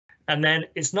And then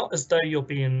it's not as though you'll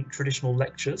be in traditional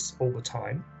lectures all the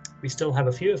time. We still have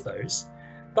a few of those,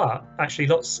 but actually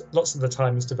lots of the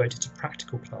time is devoted to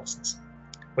practical classes,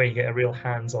 where you get a real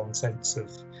hands-on sense of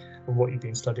what you've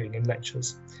been studying in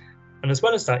lectures. And as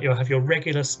well as that, you'll have your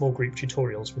regular small group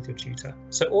tutorials with your tutor.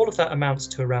 So all of that amounts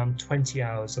to around 20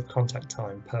 hours of contact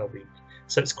time per week.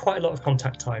 So it's quite a lot of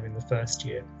contact time in the first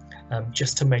year,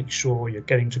 just to make sure you're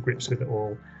getting to grips with it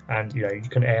all, and you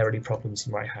can air any problems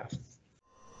you might have.